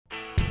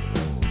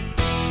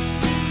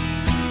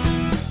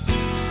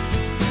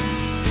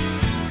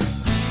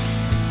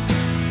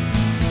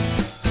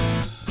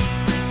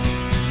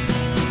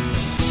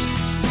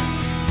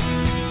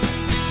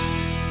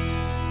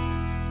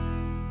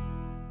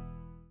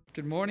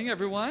Good morning,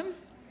 everyone,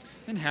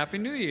 and Happy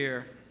New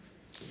Year.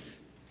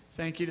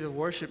 Thank you to the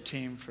worship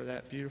team for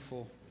that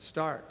beautiful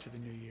start to the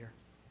new year.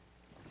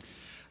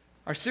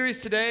 Our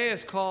series today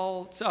is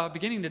called,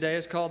 beginning today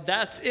is called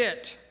That's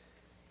It.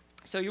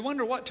 So you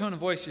wonder what tone of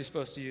voice you're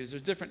supposed to use.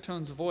 There's different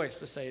tones of voice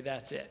to say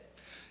that's it.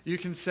 You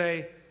can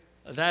say,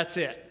 that's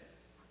it.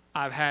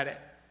 I've had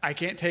it. I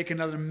can't take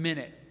another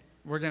minute.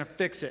 We're going to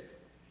fix it.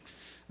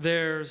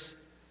 There's,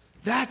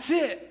 that's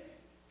it.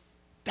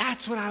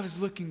 That's what I was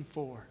looking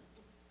for.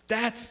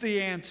 That's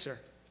the answer.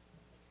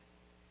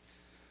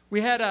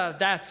 We had a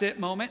that's it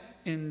moment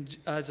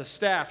as a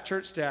staff,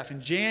 church staff, in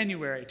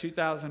January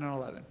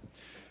 2011.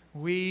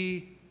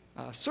 We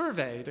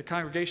surveyed a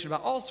congregation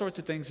about all sorts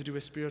of things to do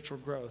with spiritual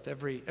growth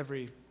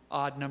every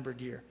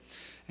odd-numbered year.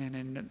 And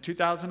in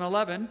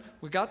 2011,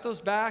 we got those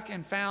back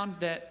and found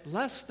that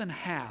less than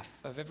half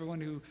of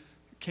everyone who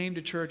came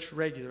to church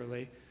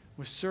regularly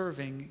was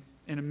serving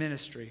in a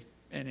ministry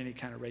in any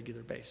kind of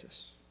regular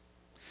basis.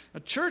 Now,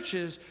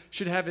 churches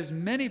should have as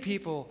many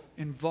people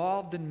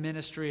involved in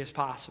ministry as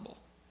possible.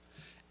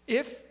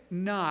 If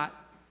not,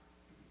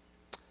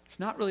 it's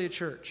not really a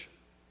church.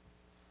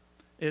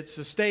 It's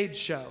a stage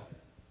show.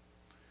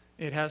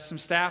 It has some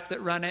staff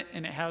that run it,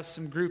 and it has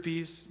some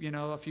groupies,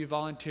 a few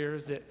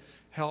volunteers that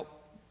help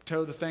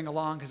tow the thing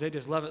along because they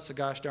just love it so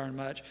gosh darn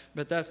much.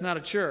 But that's not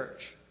a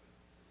church.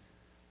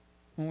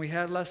 When we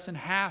had less than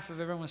half of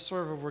everyone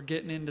serving, we're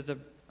getting into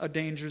a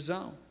danger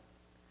zone.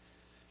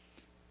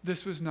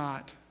 This was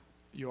not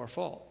your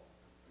fault.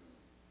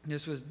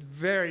 This was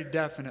very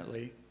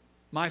definitely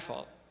my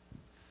fault.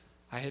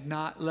 I had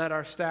not led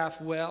our staff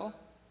well,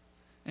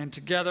 and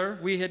together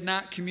we had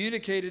not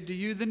communicated to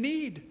you the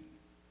need.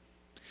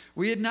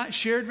 We had not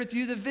shared with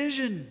you the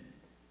vision.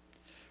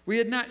 We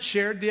had not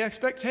shared the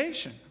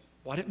expectation,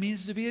 what it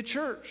means to be a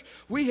church.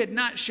 We had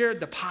not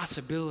shared the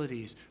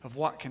possibilities of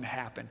what can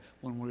happen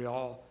when we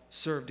all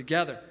serve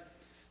together.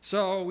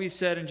 So we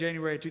said in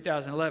January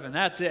 2011,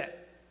 that's it.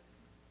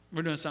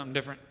 We're doing something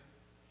different.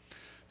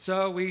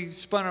 So we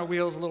spun our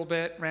wheels a little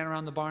bit, ran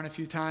around the barn a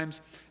few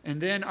times, and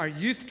then our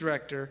youth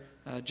director,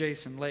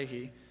 Jason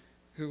Leahy,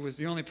 who was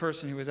the only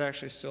person who was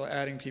actually still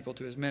adding people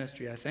to his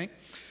ministry, I think,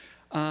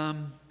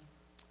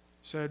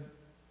 said,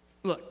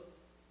 look,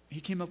 he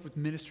came up with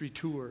ministry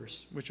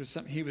tours, which was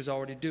something he was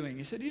already doing.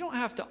 He said, you don't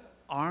have to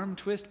arm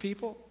twist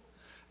people,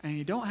 and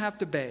you don't have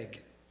to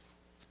beg.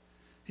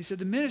 He said,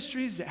 the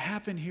ministries that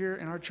happen here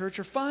in our church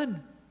are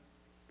fun,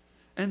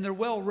 and they're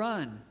well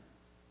run,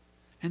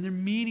 and they're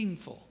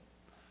meaningful.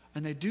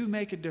 And they do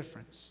make a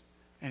difference.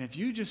 And if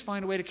you just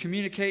find a way to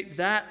communicate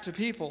that to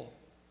people,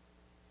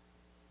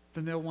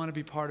 then they'll want to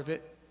be part of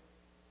it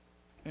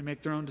and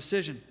make their own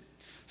decision.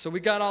 So we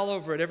got all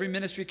over it. Every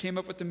ministry came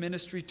up with the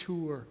ministry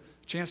tour,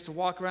 a chance to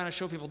walk around and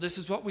show people, this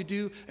is what we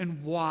do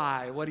and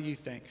why. What do you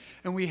think?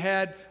 And we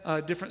had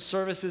different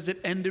services that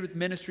ended with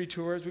ministry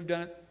tours. We've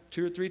done it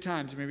 2 or 3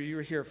 times. Maybe you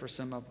were here for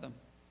some of them.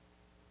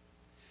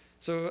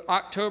 So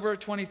October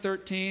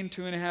 2013,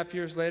 2.5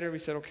 years later, we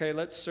said, okay,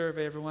 let's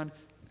survey everyone.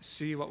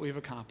 See what we've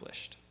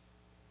accomplished.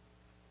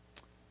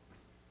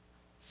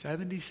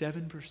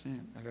 77%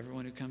 of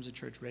everyone who comes to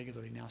church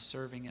regularly now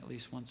serving at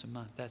least once a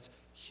month. That's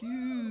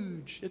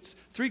huge. It's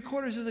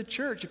 3/4 of the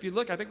church. If you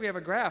look, I think we have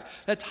a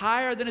graph. That's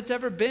higher than it's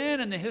ever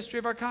been in the history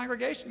of our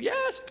congregation.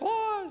 Yes,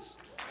 applause.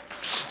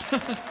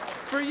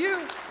 For you.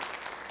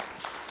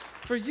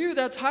 For you,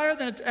 that's higher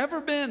than it's ever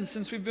been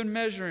since we've been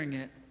measuring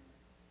it.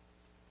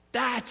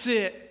 That's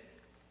it.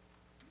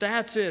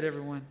 That's it,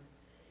 everyone.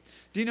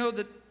 Do you know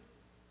that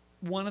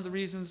one of the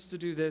reasons to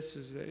do this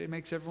is that it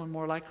makes everyone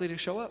more likely to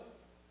show up?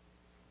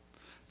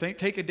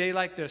 Take a day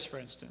like this, for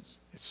instance.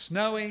 It's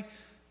snowy.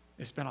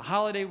 It's been a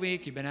holiday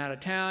week. You've been out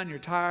of town. You're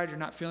tired. You're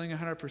not feeling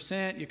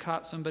 100%. You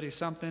caught somebody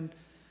something.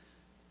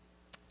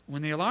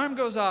 When the alarm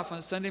goes off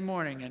on Sunday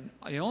morning, and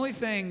the only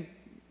thing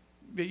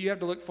that you have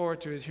to look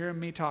forward to is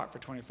hearing me talk for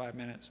 25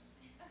 minutes,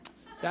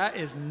 that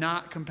is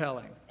not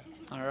compelling.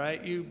 All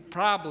right? You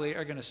probably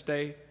are going to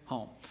stay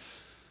home.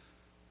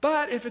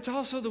 But if it's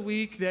also the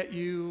week that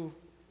you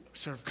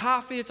serve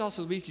coffee, it's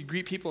also the week you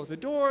greet people at the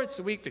door, it's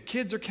the week the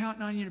kids are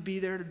counting on you to be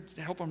there to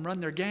help them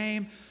run their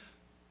game,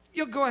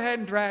 you'll go ahead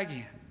and drag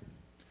in.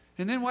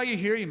 And then while you're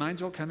here, you might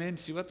as well come in and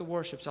see what the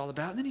worship's all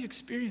about. And then you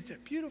experience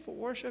that beautiful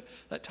worship,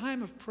 that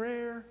time of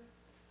prayer,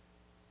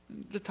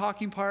 the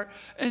talking part.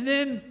 And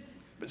then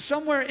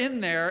somewhere in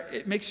there,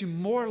 it makes you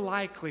more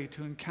likely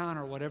to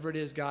encounter whatever it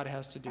is God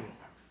has to do.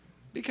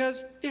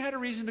 Because you had a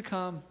reason to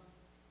come.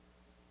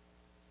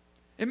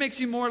 It makes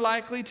you more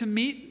likely to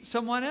meet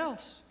someone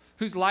else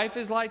whose life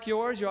is like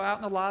yours. You're out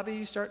in the lobby,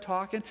 you start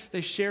talking,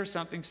 they share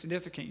something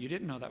significant. You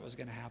didn't know that was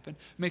going to happen.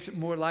 Makes it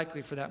more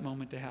likely for that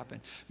moment to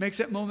happen. Makes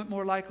that moment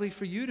more likely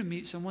for you to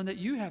meet someone that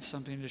you have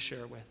something to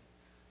share with.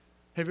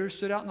 Have you ever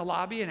stood out in the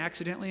lobby and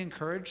accidentally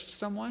encouraged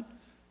someone?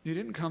 You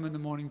didn't come in the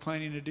morning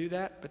planning to do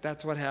that, but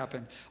that's what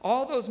happened.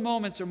 All those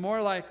moments are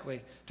more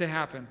likely to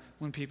happen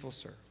when people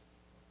serve.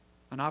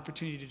 An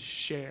opportunity to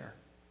share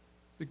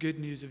the good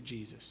news of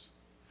Jesus,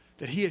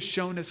 that he has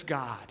shown us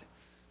God,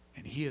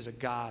 and he is a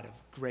God of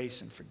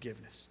grace and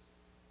forgiveness.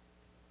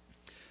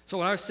 So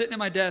when I was sitting at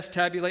my desk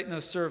tabulating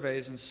those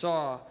surveys and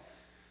saw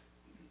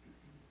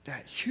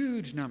that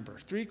huge number,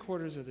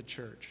 3/4 of the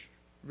church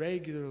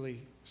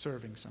regularly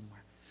serving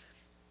somewhere,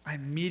 I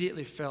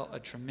immediately felt a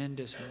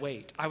tremendous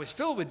weight. I was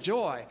filled with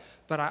joy,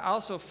 but I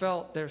also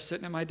felt there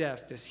sitting at my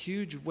desk this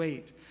huge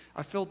weight.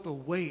 I felt the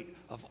weight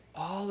of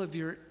all of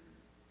your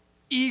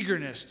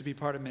eagerness to be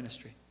part of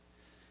ministry.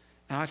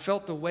 And I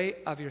felt the weight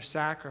of your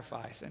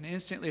sacrifice. And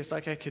instantly it's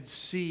like I could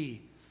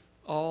see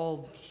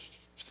all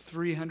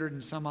 300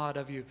 and some odd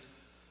of you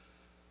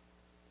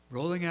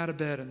rolling out of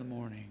bed in the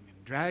morning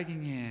and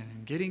dragging in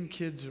and getting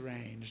kids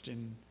arranged.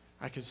 And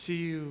I could see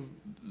you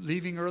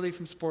leaving early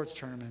from sports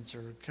tournaments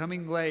or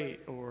coming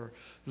late or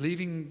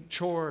leaving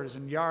chores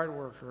and yard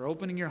work or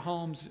opening your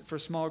homes for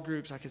small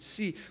groups. I could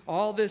see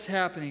all this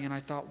happening, and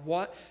I thought,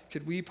 what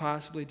could we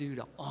possibly do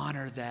to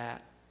honor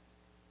that?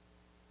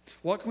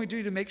 What can we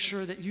do to make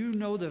sure that you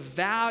know the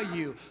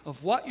value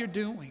of what you're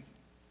doing?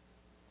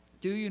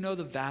 Do you know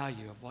the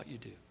value of what you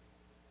do?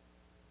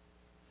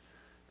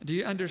 Do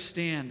you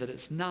understand that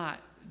it's not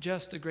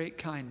just a great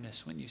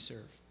kindness when you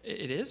serve?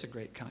 It is a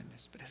great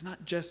kindness, but it's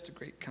not just a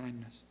great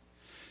kindness.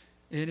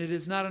 And it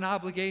is not an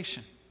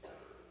obligation.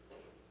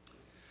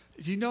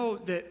 Do you know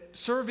that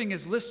serving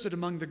is listed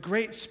among the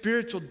great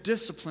spiritual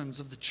disciplines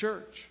of the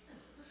church?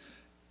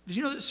 Do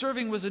you know that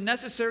serving was a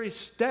necessary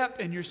step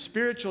in your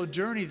spiritual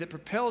journey that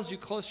propels you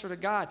closer to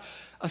God?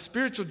 A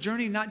spiritual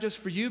journey not just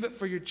for you, but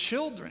for your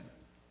children.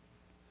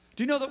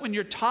 Do you know that when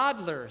your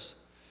toddlers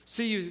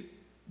see you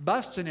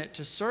busting it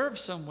to serve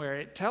somewhere,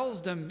 it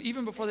tells them,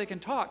 even before they can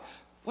talk,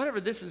 whatever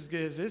this is,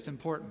 it's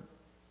important.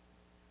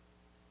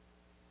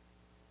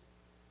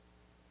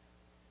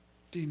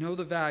 Do you know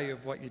the value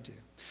of what you do?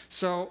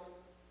 So,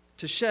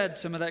 to shed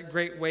some of that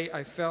great weight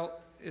I felt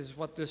is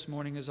what this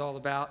morning is all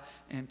about,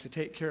 and to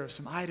take care of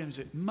some items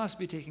that must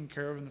be taken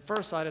care of. And the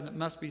first item that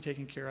must be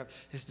taken care of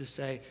is to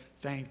say,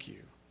 thank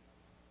you.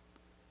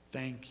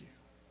 Thank you.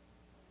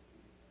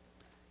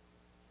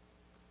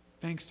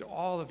 Thanks to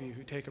all of you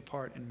who take a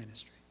part in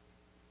ministry.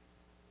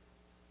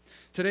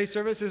 Today's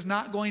service is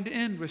not going to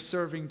end with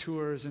serving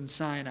tours and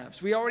sign-ups.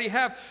 We already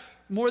have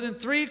more than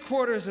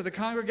 3/4 of the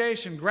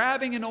congregation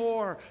grabbing an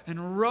oar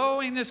and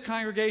rowing this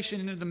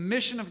congregation into the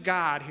mission of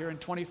God here in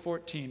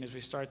 2014 as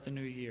we start the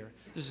new year.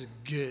 This is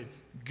a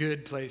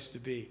good place to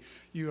be.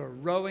 You are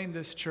rowing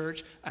this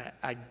church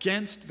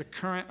against the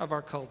current of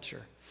our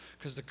culture,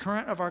 because the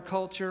current of our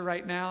culture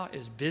right now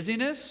is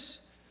busyness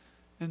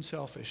and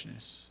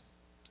selfishness.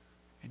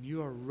 And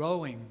you are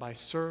rowing by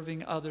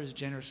serving others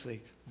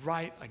generously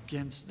right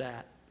against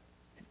that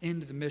and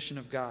into the mission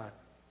of God.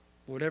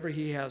 Whatever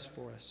He has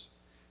for us,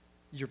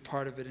 you're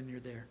part of it and you're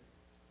there.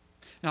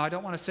 Now, I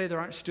don't want to say there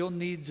aren't still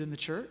needs in the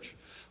church.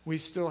 We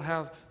still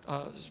have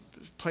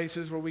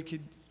places where we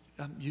could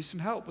use some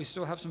help. We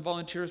still have some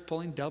volunteers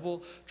pulling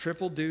double,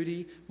 triple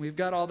duty. We've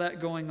got all that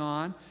going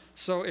on.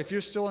 So if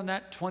you're still in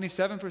that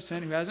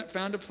 27% who hasn't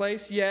found a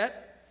place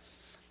yet,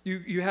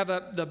 you have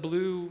the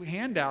blue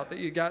handout that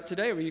you got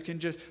today where you can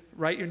just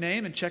write your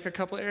name and check a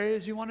couple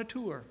areas you want to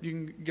tour. You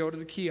can go to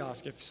the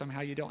kiosk if somehow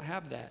you don't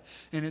have that.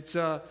 And it's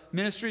a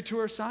ministry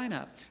tour sign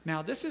up.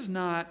 Now, this is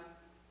not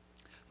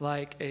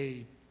like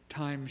a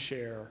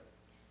timeshare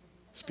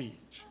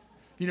speech.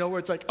 You know, where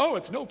it's like, oh,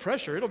 it's no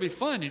pressure. It'll be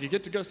fun. And you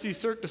get to go see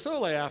Cirque du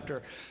Soleil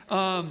after.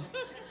 And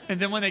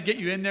then when they get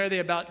you in there, they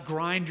about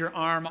grind your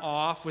arm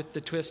off with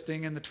the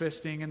twisting and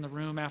the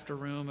room after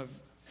room of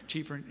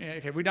cheaper.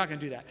 Okay, we're not going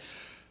to do that.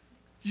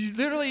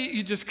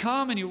 You just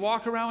come and you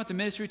walk around with the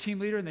ministry team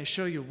leader and they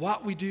show you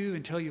what we do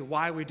and tell you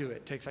why we do it.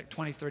 It takes like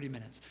 20, 30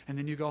 minutes. And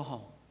then you go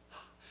home.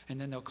 And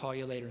then they'll call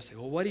you later and say,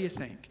 well, what do you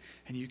think?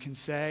 And you can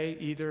say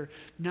either,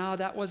 no,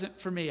 that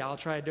wasn't for me. I'll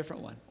try a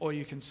different one. Or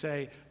you can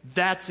say,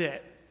 that's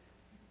it.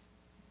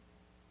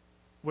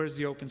 Where's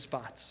the open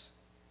spots?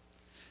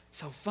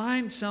 So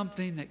find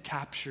something that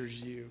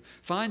captures you.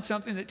 Find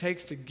something that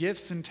takes the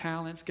gifts and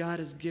talents God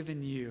has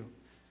given you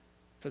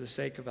for the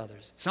sake of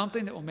others.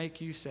 Something that will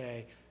make you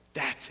say,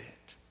 that's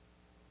it.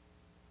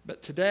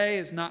 But today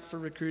is not for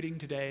recruiting.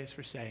 Today is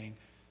for saying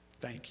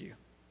thank you.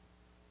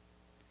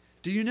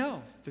 Do you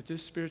know that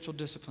this spiritual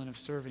discipline of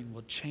serving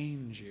will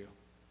change you?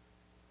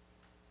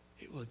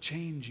 It will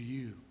change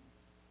you.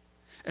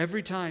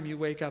 Every time you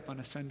wake up on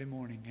a Sunday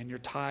morning and you're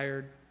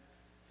tired,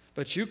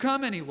 but you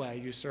come anyway,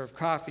 you serve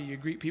coffee, you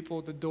greet people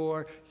at the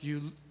door,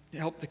 you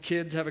help the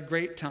kids have a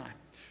great time.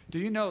 Do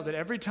you know that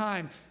every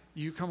time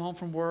you come home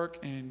from work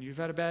and you've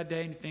had a bad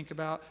day and you think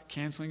about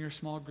canceling your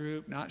small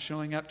group, not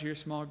showing up to your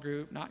small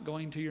group, not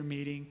going to your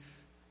meeting,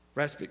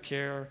 respite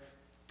care,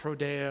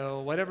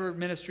 Prodeo, whatever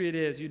ministry it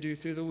is you do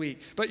through the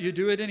week, but you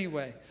do it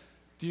anyway.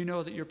 Do you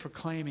know that you're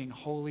proclaiming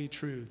holy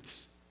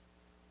truths?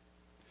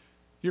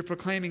 You're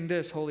proclaiming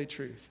this holy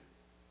truth.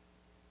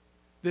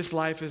 This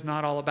life is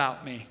not all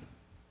about me.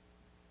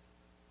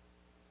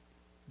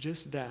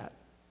 Just that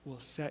will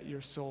set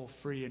your soul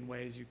free in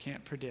ways you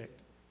can't predict.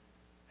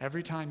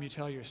 Every time you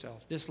tell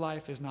yourself, this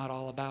life is not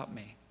all about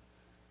me,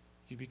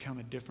 you become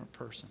a different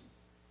person.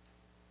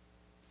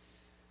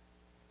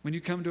 When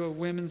you come to a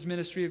women's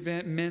ministry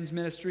event, men's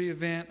ministry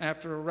event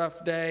after a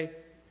rough day,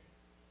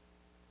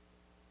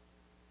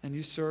 and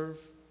you serve,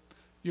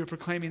 you're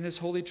proclaiming this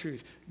holy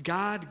truth.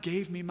 God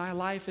gave me my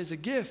life as a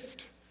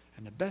gift,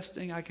 and the best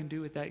thing I can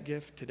do with that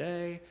gift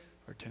today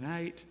or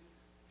tonight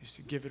is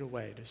to give it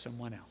away to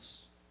someone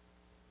else.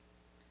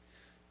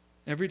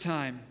 Every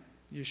time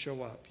you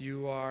show up,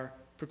 you are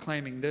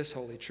proclaiming this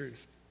holy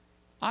truth.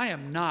 I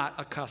am not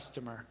a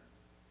customer.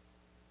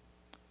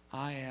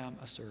 I am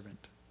a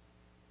servant.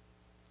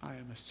 I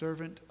am a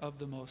servant of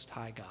the Most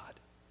High God.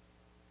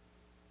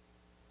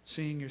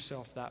 Seeing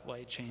yourself that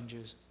way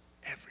changes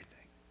everything.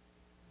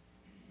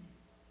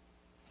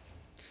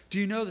 Do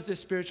you know that this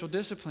spiritual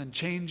discipline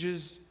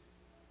changes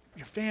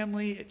your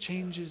family? It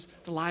changes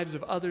the lives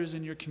of others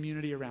in your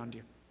community around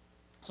you.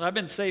 So I've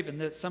been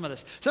saving some of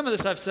this. Some of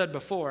this I've said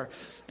before,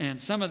 and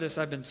some of this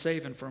I've been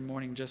saving for a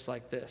morning just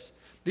like this.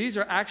 These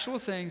are actual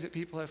things that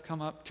people have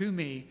come up to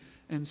me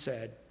and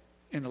said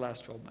in the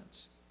last 12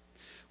 months.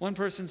 One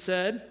person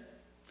said,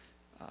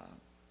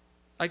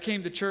 I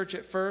came to church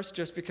at first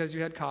just because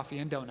you had coffee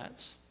and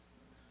donuts.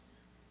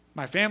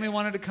 My family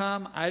wanted to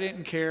come. I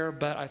didn't care,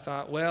 but I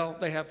thought, well,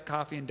 they have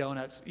coffee and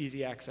donuts,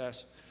 easy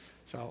access.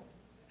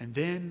 And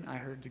then I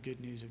heard the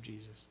good news of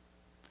Jesus.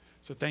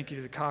 So thank you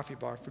to the coffee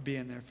bar for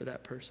being there for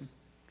that person.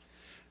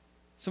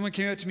 Someone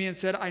came up to me and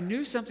said, I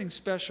knew something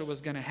special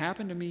was going to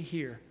happen to me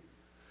here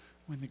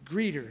when the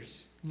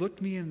greeters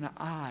looked me in the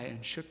eye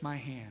and shook my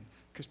hand.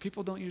 Because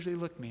people don't usually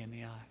look me in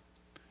the eye.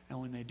 And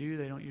when they do,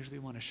 they don't usually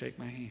want to shake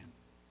my hand.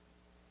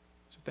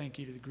 So thank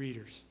you to the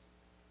greeters.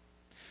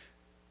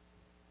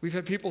 We've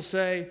had people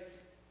say,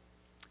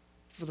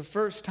 for the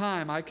first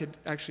time, I could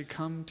actually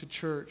come to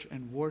church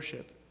and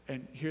worship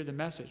and hear the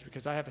message,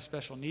 because I have a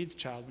special needs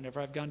child. Whenever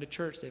I've gone to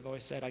church, they've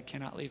always said, I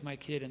cannot leave my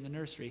kid in the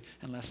nursery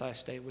unless I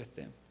stay with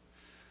them.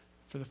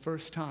 For the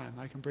first time,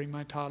 I can bring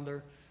my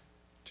toddler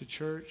to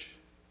church,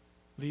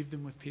 leave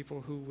them with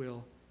people who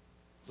will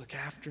look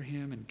after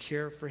him and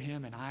care for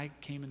him. And I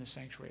came in the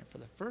sanctuary and for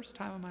the first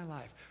time in my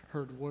life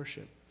heard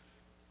worship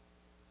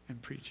and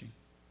preaching.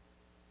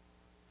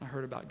 I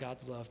heard about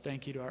God's love.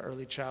 Thank you to our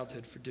early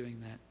childhood for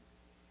doing that.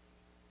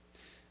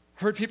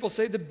 Heard people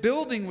say the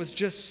building was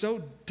just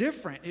so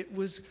different. It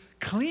was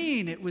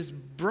clean. It was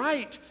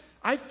bright.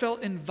 I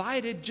felt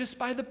invited just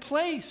by the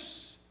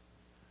place.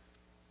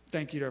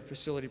 Thank you to our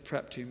facility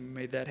prep team who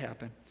made that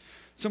happen.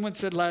 Someone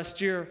said last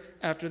year,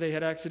 after they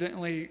had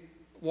accidentally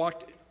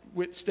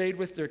stayed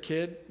with their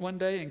kid one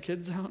day in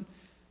Kids Zone,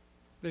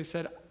 they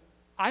said,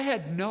 I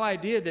had no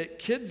idea that in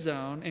Kids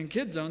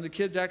Zone, the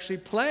kids actually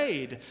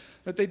played,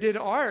 that they did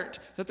art,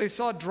 that they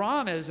saw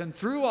dramas, and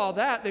through all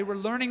that, they were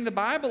learning the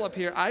Bible up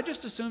here. I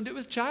just assumed it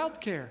was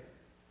childcare.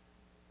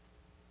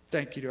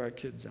 Thank you to our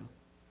Kids Zone.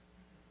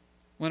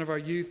 One of our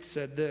youth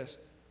said this,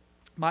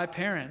 my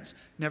parents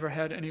never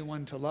had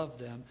anyone to love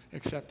them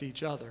except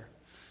each other.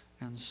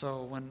 And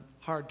so when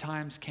hard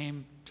times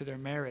came to their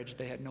marriage,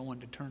 they had no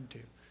one to turn to.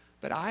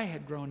 But I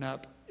had grown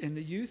up in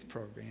the youth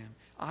program.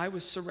 I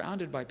was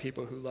surrounded by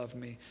people who loved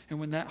me. And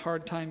when that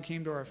hard time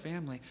came to our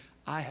family,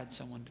 I had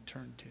someone to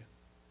turn to.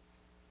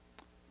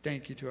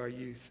 Thank you to our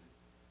youth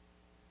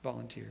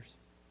volunteers.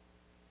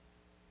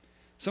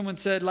 Someone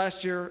said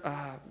last year,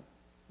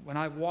 when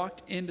I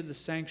walked into the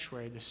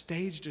sanctuary, the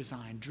stage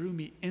design drew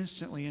me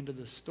instantly into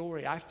the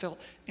story. I felt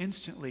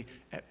instantly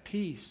at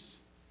peace.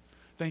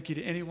 Thank you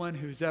to anyone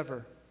who's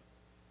ever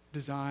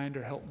designed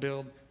or helped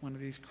build one of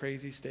these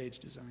crazy stage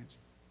designs.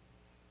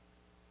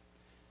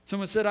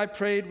 Someone said, I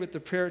prayed with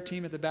the prayer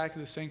team at the back of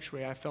the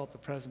sanctuary. I felt the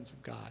presence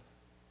of God.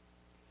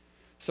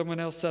 Someone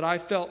else said, I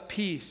felt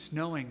peace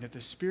knowing that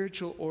the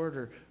spiritual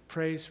order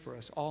prays for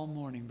us all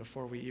morning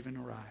before we even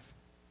arrive.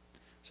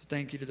 So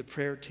thank you to the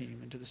prayer team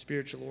and to the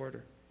spiritual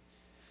order.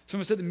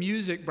 Someone said, the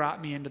music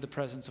brought me into the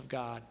presence of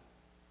God.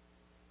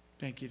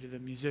 Thank you to the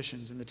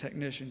musicians and the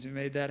technicians who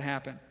made that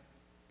happen.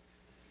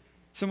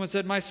 Someone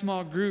said, my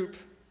small group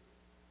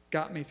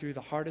got me through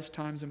the hardest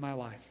times in my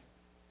life.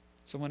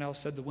 Someone else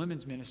said the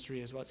women's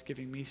ministry is what's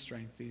giving me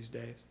strength these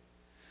days.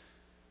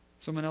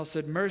 Someone else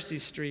said Mercy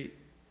Street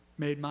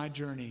made my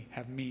journey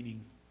have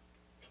meaning.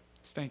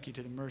 Thank you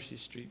to the Mercy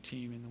Street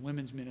team and the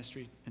women's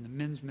ministry and the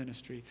men's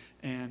ministry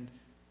and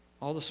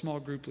all the small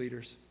group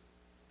leaders.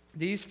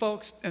 These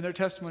folks and their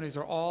testimonies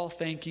are all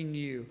thanking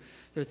you.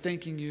 They're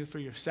thanking you for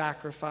your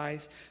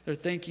sacrifice. They're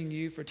thanking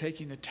you for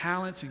taking the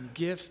talents and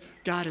gifts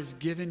God has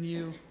given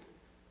you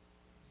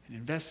and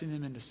investing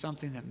them into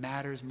something that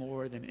matters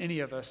more than any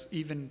of us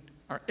even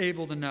are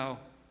able to know.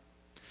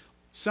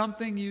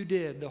 Something you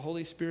did, the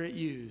Holy Spirit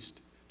used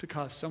to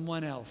cause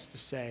someone else to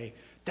say,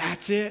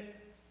 that's it.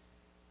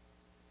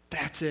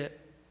 That's it.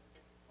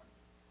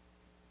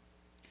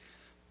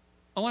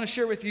 I want to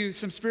share with you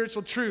some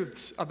spiritual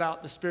truths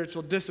about the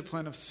spiritual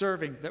discipline of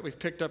serving that we've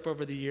picked up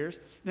over the years.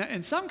 Now,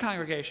 in some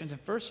congregations, and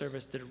First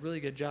Service did a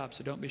really good job,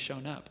 so don't be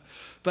shown up.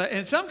 But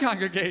in some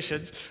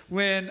congregations,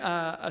 when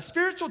a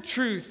spiritual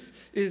truth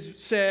is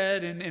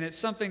said, and it's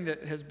something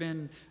that has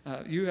been,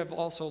 you have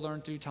also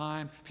learned through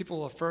time, people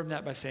will affirm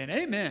that by saying,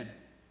 amen.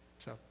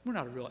 So we're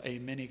not a real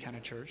amen-y kind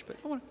of church, but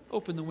I want to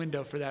open the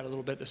window for that a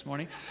little bit this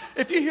morning.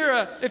 If you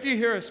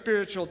hear a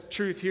spiritual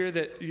truth here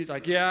that you're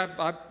like,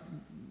 yeah,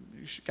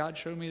 God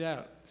showed me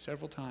that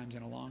several times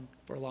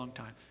for a long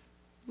time.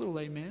 A little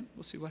amen.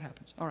 We'll see what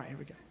happens. All right, here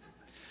we go.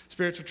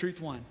 Spiritual truth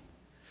 1.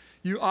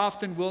 You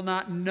often will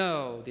not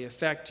know the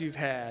effect you've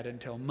had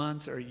until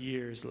months or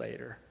years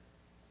later.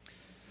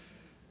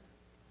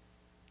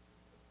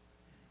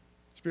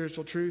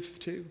 Spiritual truth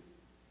 2.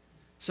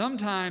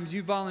 Sometimes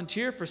you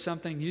volunteer for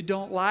something you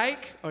don't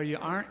like or you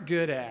aren't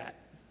good at.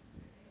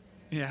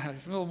 Yeah,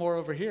 a little more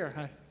over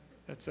here.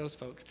 That's those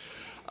folks.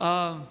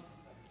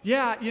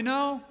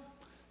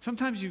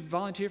 Sometimes you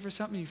volunteer for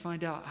something and you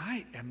find out,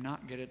 I am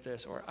not good at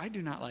this, or I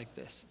do not like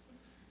this.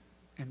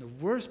 And the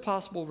worst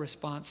possible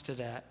response to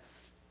that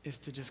is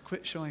to just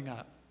quit showing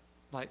up.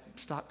 Like,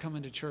 stop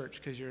coming to church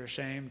because you're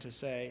ashamed to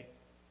say,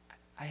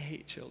 I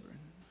hate children.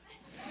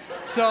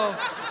 So,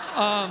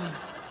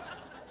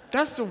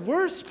 that's the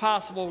worst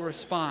possible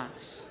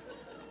response.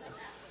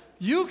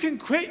 You can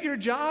quit your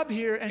job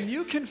here and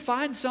you can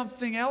find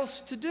something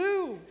else to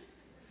do.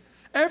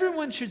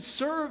 Everyone should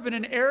serve in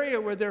an area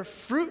where they're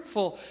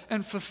fruitful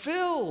and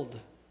fulfilled,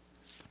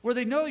 where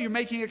they know you're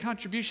making a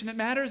contribution that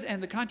matters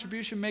and the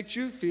contribution makes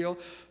you feel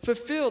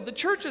fulfilled. The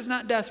church is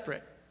not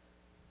desperate.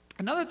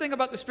 Another thing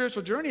about the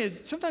spiritual journey is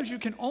sometimes you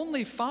can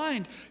only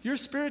find your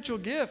spiritual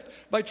gift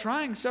by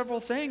trying several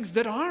things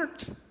that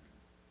aren't.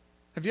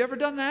 Have you ever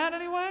done that,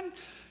 anyone?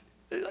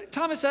 Like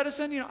Thomas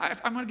Edison,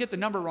 I'm going to get the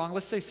number wrong.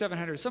 Let's say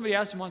 700. Somebody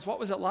asked him once, what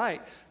was it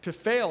like to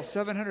fail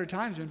 700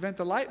 times to invent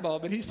the light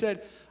bulb? And he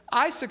said,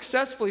 I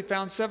successfully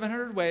found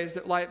 700 ways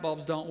that light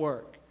bulbs don't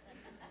work.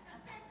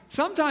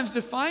 Sometimes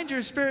to find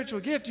your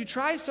spiritual gift, you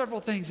try several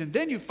things, and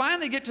then you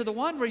finally get to the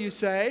one where you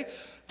say,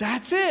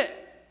 that's it.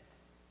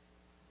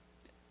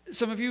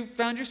 Some of you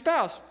found your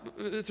spouse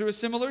through a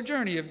similar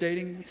journey of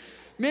dating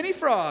many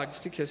frogs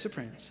to kiss a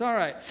prince. All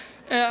right.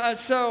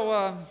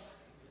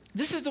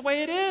 This is the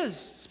way it is.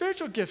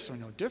 Spiritual gifts are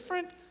no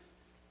different.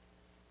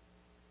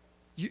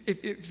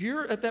 If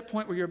you're at that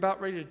point where you're about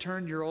ready to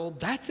turn your old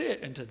that's it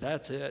into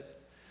that's it,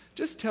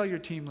 just tell your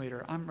team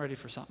leader, I'm ready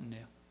for something new.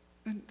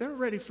 And they're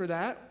ready for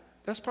that.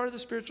 That's part of the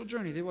spiritual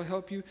journey. They will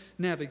help you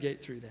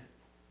navigate through that.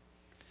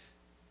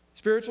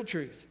 Spiritual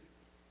truth.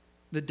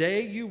 The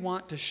day you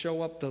want to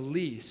show up the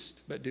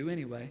least, but do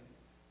anyway,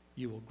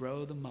 you will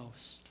grow the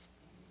most.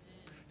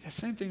 Yeah,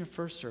 same thing in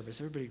first service.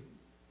 Everybody,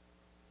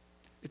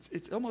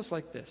 it's almost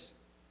like this.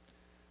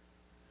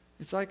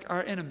 It's like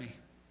our enemy,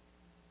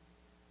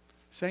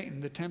 Satan,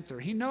 the tempter.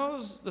 He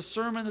knows the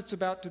sermon that's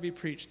about to be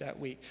preached that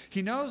week.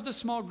 He knows the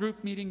small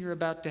group meeting you're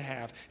about to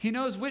have. He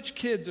knows which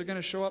kids are going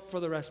to show up for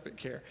the respite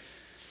care.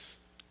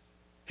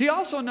 He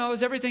also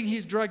knows everything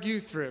he's drug you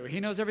through. He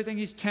knows everything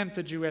he's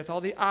tempted you with, all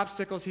the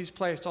obstacles he's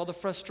placed, all the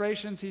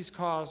frustrations he's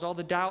caused, all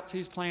the doubts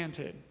he's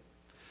planted.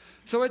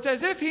 So it's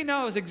as if he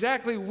knows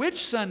exactly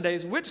which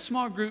Sundays, which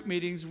small group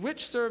meetings,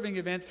 which serving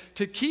events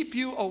to keep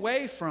you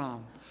away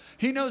from.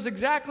 He knows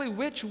exactly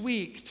which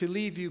week to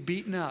leave you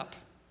beaten up,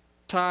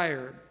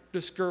 tired,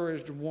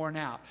 discouraged, worn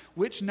out.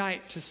 Which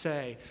night to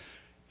say,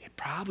 it'd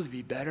probably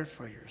be better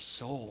for your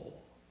soul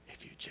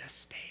if you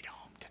just stayed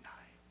home tonight.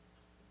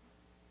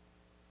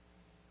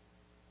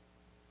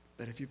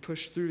 But if you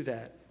push through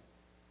that,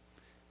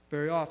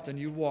 very often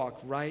you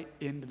walk right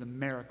into the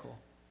miracle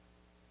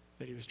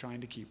that he was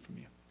trying to keep from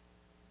you.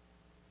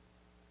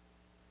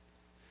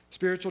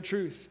 Spiritual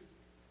truth.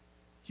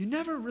 You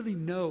never really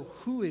know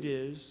who it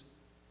is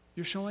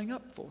you're showing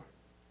up for.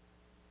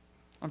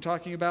 I'm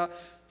talking about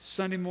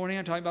Sunday morning.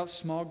 I'm talking about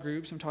small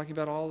groups. I'm talking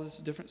about all these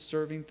different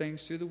serving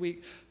things through the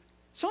week.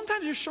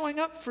 Sometimes you're showing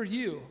up for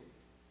you,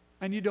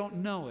 and you don't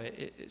know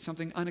it. It's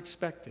something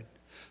unexpected.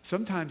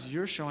 Sometimes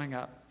you're showing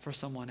up for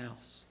someone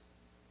else.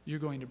 You're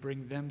going to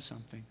bring them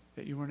something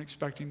that you weren't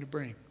expecting to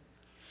bring.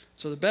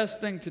 So the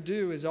best thing to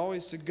do is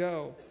always to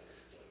go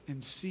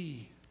and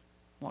see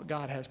what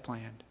God has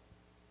planned.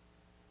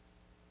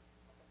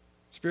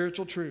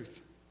 Spiritual truth.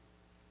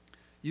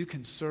 You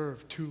can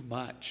serve too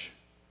much.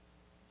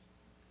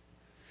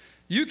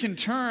 You can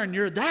turn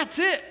your that's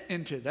it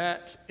into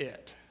that's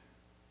it.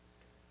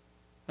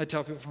 I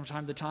tell people from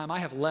time to time, I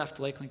have left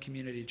Lakeland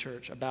Community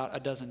Church about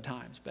a dozen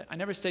times, but I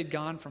never stayed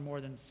gone for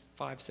more than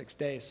 5-6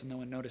 days, so no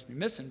one noticed me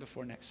missing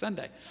before next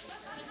Sunday.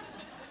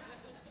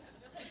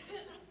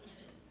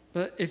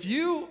 But if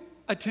you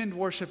attend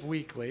worship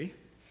weekly,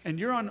 and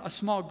you're on a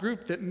small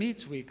group that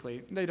meets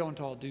weekly, they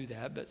don't all do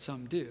that, but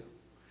some do.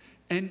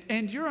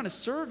 And you're on a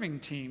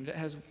serving team that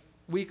has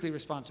weekly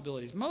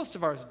responsibilities. Most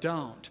of ours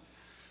don't.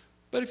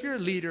 But if you're a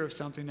leader of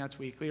something that's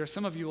weekly, or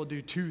some of you will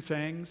do 2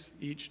 things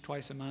each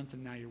twice a month,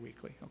 and now you're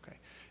weekly. Okay.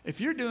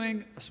 If you're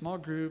doing a small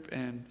group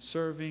and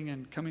serving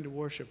and coming to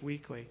worship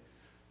weekly,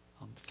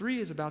 3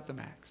 is about the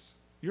max.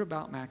 You're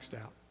about maxed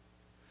out.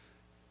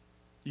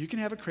 You can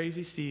have a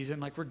crazy season,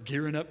 like we're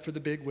gearing up for the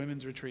big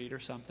women's retreat or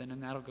something,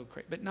 and that'll go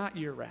crazy, but not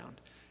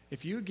year-round.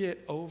 If you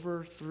get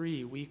over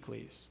 3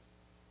 weeklies,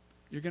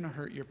 you're going to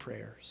hurt your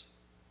prayers.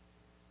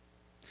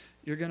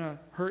 You're going to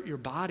hurt your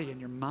body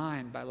and your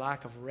mind by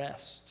lack of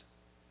rest.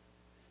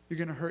 You're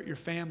going to hurt your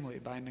family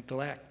by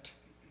neglect.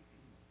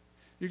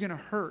 You're going to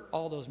hurt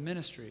all those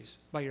ministries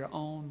by your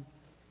own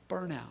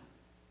burnout.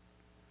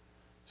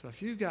 So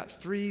if you've got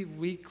 3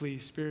 weekly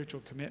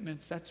spiritual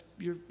commitments,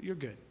 you're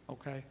good,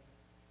 okay?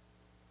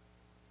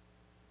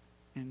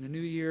 In the new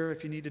year,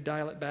 if you need to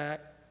dial it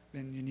back,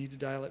 then you need to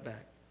dial it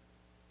back.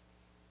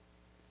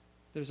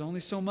 There's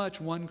only so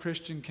much one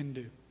Christian can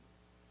do.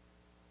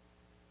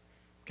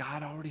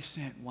 God already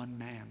sent one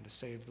man to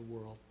save the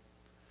world.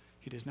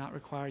 He does not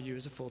require you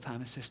as a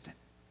full-time assistant.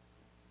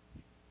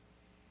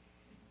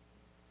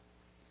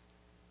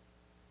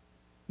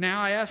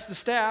 Now I ask the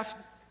staff,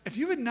 if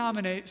you would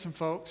nominate some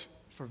folks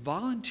for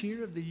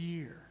Volunteer of the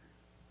Year.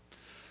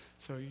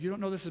 So you don't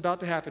know this is about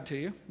to happen to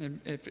you.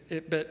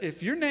 But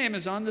if your name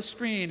is on the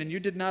screen and you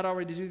did not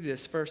already do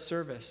this first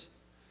service,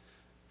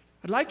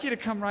 I'd like you to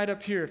come right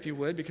up here if you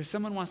would, because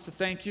someone wants to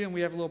thank you and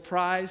we have a little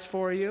prize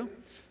for you.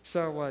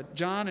 So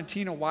John and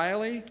Tina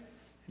Wiley,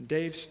 and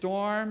Dave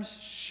Storms,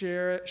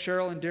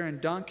 Cheryl and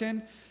Darren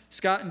Duncan,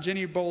 Scott and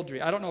Jenny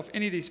Boldry. I don't know if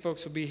any of these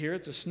folks will be here.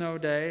 It's a snow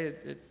day.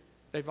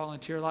 They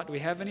volunteer a lot. Do we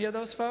have any of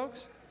those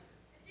folks?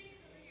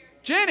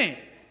 Jenny!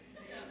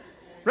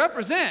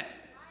 Represent.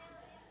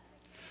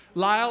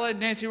 Lyle and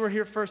Nancy were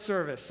here first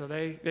service, so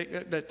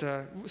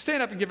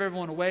stand up and give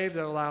everyone a wave,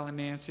 though, Lyle and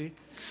Nancy.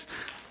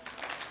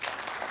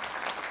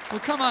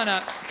 Well, come on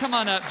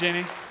up,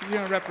 Jenny. You're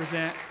going to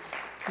represent.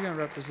 I'm going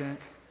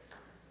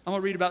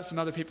to read about some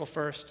other people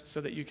first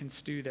so that you can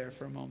stew there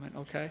for a moment,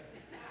 okay?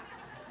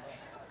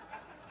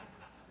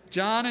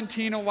 John and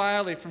Tina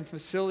Wiley from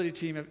facility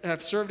team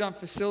have served on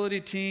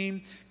facility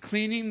team,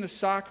 cleaning the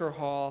soccer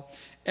hall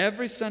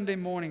every Sunday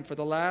morning for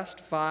the last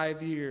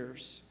 5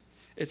 years.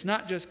 It's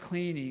not just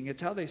cleaning,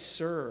 it's how they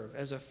serve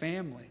as a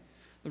family.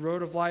 The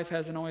road of life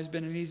hasn't always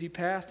been an easy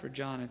path for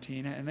John and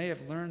Tina, and they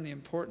have learned the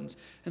importance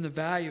and the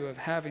value of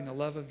having the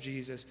love of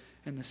Jesus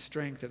and the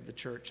strength of the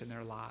church in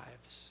their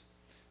lives.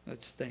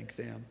 Let's thank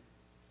them.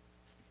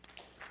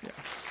 Yeah.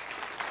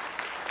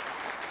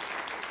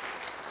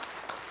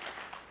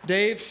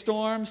 Dave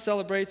Storm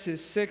celebrates his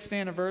 6th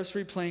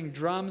anniversary playing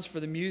drums for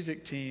the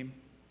music team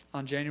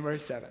on January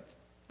 7th.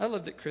 I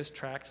love that Chris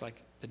tracks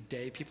like the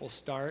day people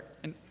start,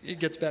 and it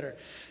gets better.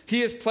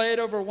 He has played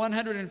over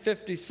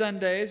 150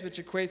 Sundays, which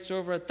equates to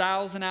over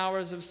 1,000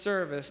 hours of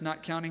service,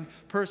 not counting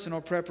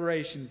personal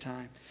preparation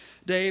time.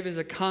 Dave is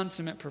a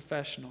consummate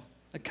professional,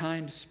 a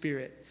kind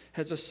spirit,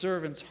 has a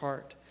servant's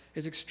heart,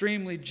 is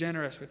extremely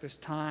generous with his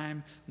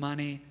time,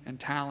 money, and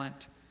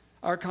talent.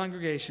 Our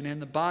congregation and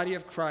the body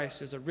of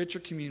Christ is a richer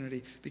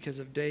community because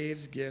of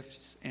Dave's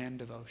gifts and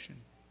devotion.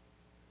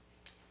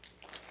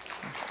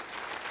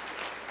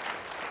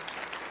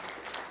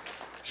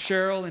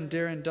 Cheryl and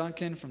Darren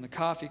Duncan from the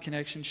Coffee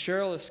Connection.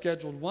 Cheryl is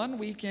scheduled 1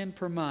 weekend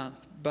per month,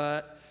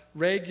 but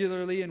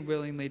regularly and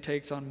willingly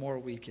takes on more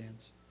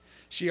weekends.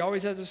 She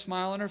always has a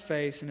smile on her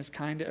face and is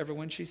kind to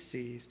everyone she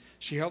sees.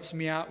 She helps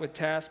me out with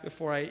tasks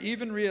before I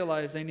even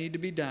realize they need to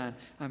be done.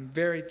 I'm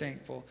very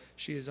thankful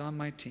she is on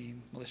my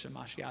team. Melissa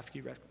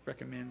Mashiafsky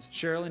recommends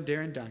Cheryl and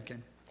Darren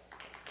Duncan.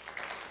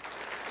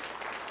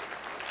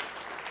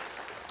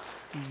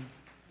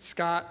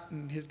 Scott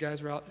and his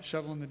guys were out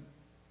shoveling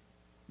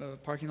the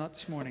parking lot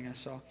this morning, I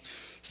saw.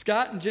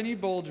 Scott and Jenny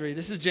Boldry,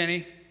 this is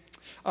Jenny,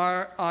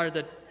 are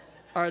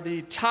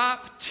the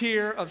top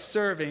tier of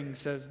serving,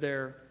 says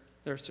they're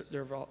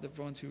the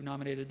ones who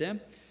nominated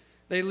them.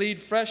 They lead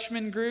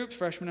freshman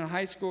and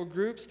high school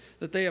groups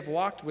that they have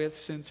walked with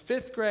since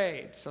 5th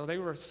grade. So they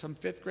were some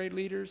 5th grade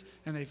leaders,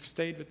 and they've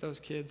stayed with those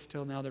kids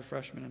till now they're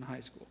freshmen in high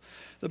school.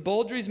 The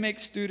Boldrys make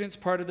students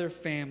part of their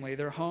family.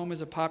 Their home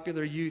is a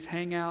popular youth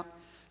hangout.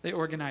 They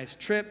organize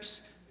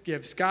trips,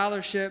 give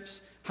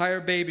scholarships,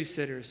 hire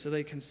babysitters so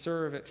they can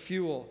serve at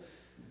Fuel,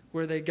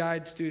 where they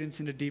guide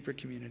students into deeper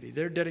community.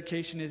 Their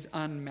dedication is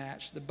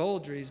unmatched. The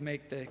Boldrys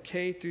make the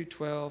K through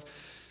 12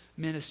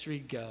 ministry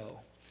go.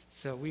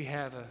 So we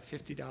have a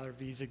 $50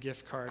 Visa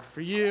gift card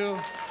for you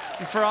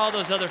and for all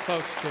those other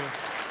folks too.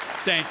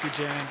 Thank you,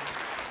 Jen.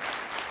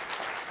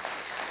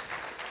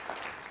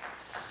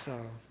 So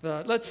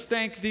let's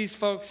thank these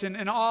folks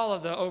and all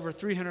of the over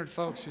 300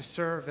 folks who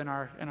serve in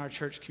our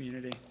church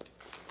community.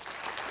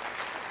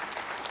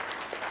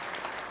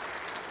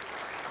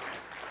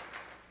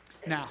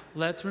 Now,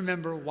 let's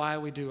remember why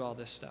we do all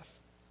this stuff.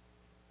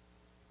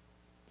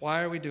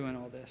 Why are we doing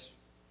all this?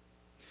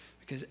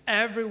 Because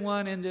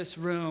everyone in this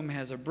room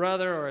has a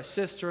brother or a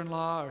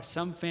sister-in-law or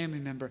some family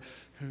member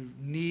who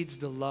needs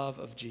the love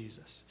of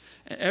Jesus.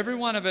 And every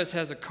one of us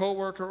has a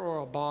coworker or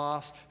a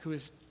boss who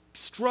is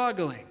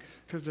struggling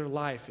because their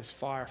life is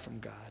far from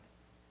God.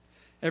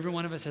 Every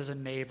one of us has a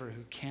neighbor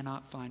who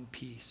cannot find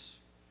peace.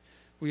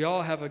 We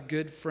all have a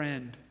good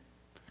friend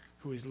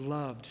who is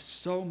loved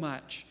so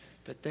much,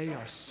 but they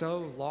are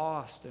so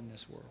lost in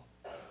this world.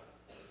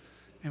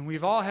 And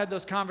we've all had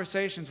those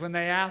conversations when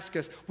they ask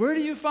us, where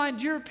do you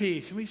find your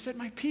peace? And we said,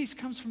 my peace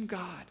comes from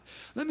God.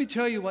 Let me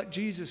tell you what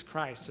Jesus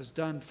Christ has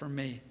done for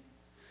me.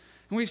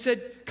 And we've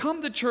said,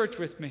 come to church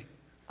with me.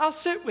 I'll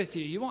sit with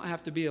you. You won't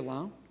have to be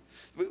alone.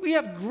 We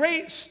have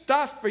great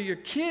stuff for your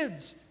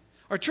kids.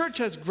 Our church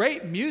has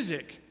great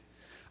music.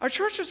 Our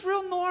church is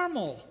real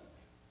normal,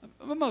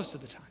 most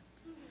of the time,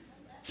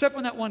 except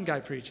when that one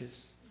guy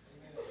preaches.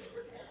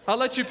 I'll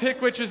let you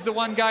pick which is the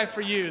one guy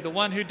for you, the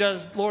one who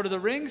does Lord of the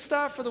Rings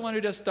stuff or the one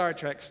who does Star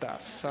Trek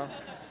stuff. So,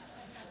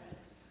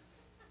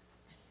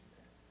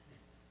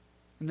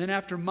 and then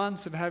after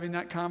months of having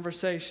that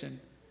conversation,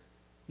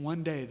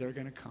 one day they're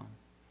going to come.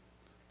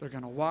 They're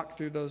going to walk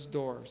through those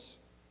doors.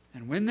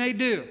 And when they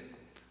do,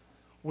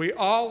 we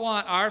all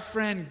want our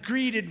friend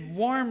greeted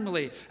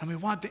warmly, and we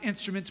want the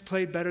instruments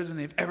played better than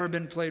they've ever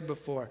been played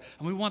before.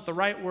 And we want the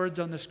right words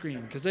on the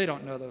screen because they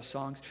don't know those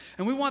songs.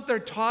 And we want their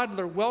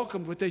toddler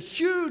welcomed with a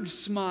huge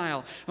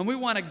smile. And we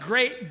want a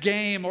great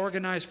game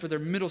organized for their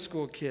middle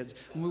school kids.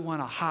 And we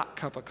want a hot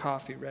cup of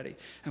coffee ready.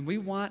 And we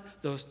want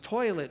those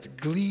toilets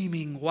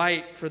gleaming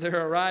white for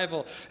their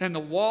arrival, and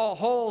the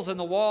holes in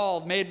the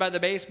wall made by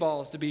the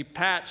baseballs to be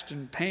patched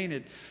and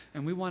painted.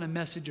 And we want a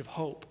message of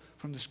hope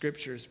from the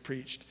scriptures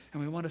preached.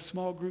 And we want a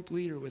small group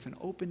leader with an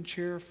open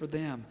chair for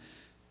them.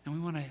 And we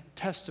want a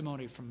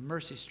testimony from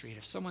Mercy Street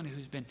of someone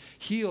who's been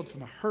healed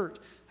from a hurt,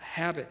 a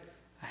habit,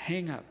 a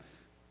hang-up.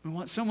 We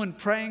want someone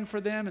praying for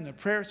them in the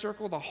prayer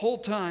circle the whole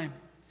time,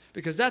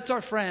 because that's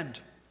our friend.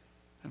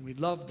 And we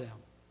love them.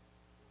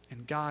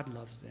 And God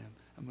loves them.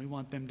 And we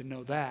want them to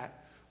know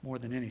that more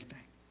than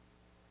anything.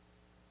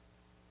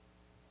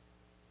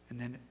 And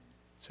then,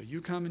 so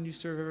you come and you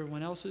serve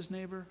everyone else's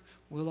neighbor.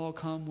 We'll all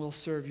come, we'll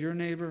serve your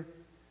neighbor,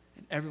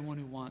 and everyone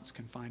who wants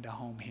can find a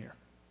home here.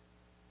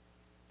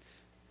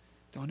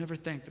 Don't ever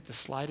think that the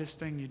slightest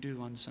thing you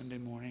do on Sunday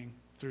morning,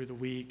 through the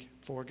week,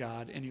 for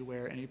God,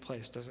 anywhere, any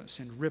place, doesn't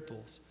send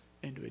ripples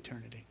into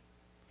eternity.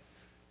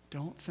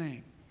 Don't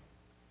think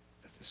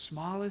that the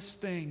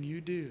smallest thing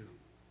you do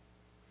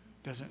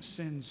doesn't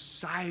send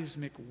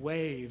seismic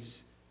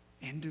waves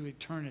into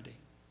eternity.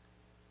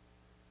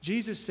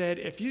 Jesus said,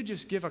 if you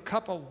just give a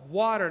cup of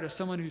water to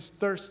someone who's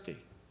thirsty,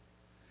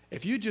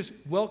 if you just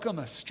welcome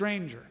a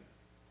stranger,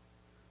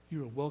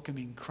 you are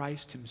welcoming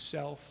Christ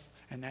himself,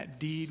 and that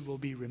deed will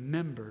be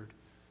remembered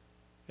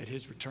at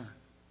his return.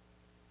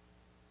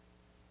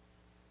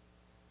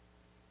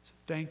 So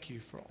thank you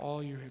for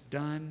all you have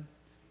done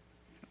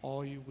and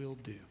all you will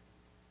do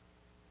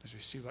as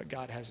we see what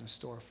God has in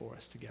store for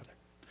us together.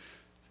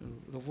 So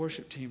the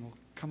worship team will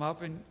come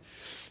up, and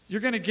you're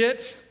going to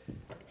get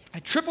a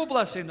triple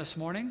blessing this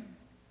morning.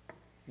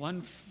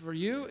 One for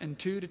you and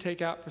two to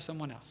take out for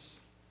someone else.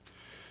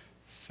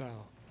 So,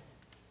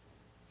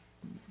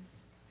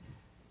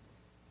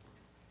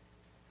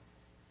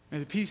 may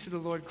the peace of the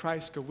Lord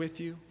Christ go with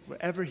you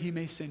wherever he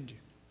may send you.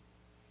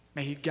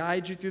 May he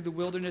guide you through the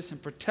wilderness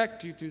and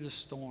protect you through the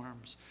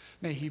storms.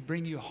 May he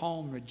bring you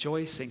home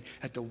rejoicing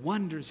at the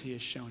wonders he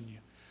has shown you.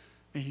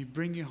 May he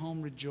bring you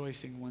home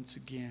rejoicing once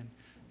again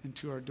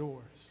into our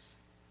doors.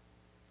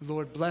 The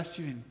Lord bless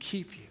you and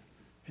keep you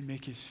and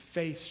make his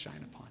face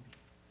shine upon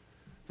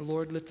you. The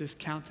Lord lift his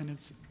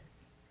countenance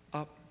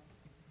up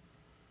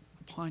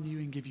upon you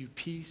and give you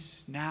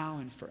peace now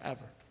and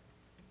forever.